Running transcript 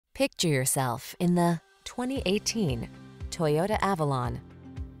Picture yourself in the 2018 Toyota Avalon.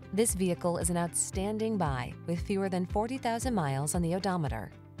 This vehicle is an outstanding buy with fewer than 40,000 miles on the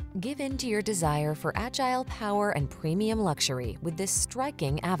odometer. Give in to your desire for agile power and premium luxury with this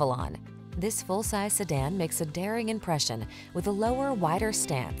striking Avalon. This full-size sedan makes a daring impression with a lower, wider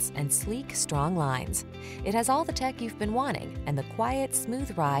stance and sleek, strong lines. It has all the tech you've been wanting and the quiet,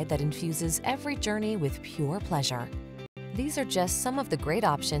 smooth ride that infuses every journey with pure pleasure. These are just some of the great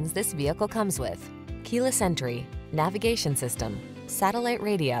options this vehicle comes with: keyless entry, navigation system, satellite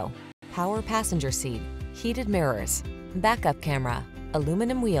radio, power passenger seat, heated mirrors, backup camera,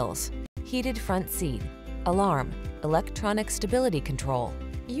 aluminum wheels, heated front seat, alarm, electronic stability control.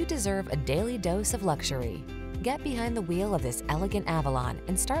 You deserve a daily dose of luxury. Get behind the wheel of this elegant Avalon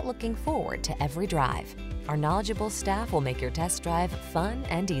and start looking forward to every drive. Our knowledgeable staff will make your test drive fun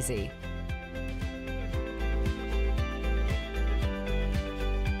and easy.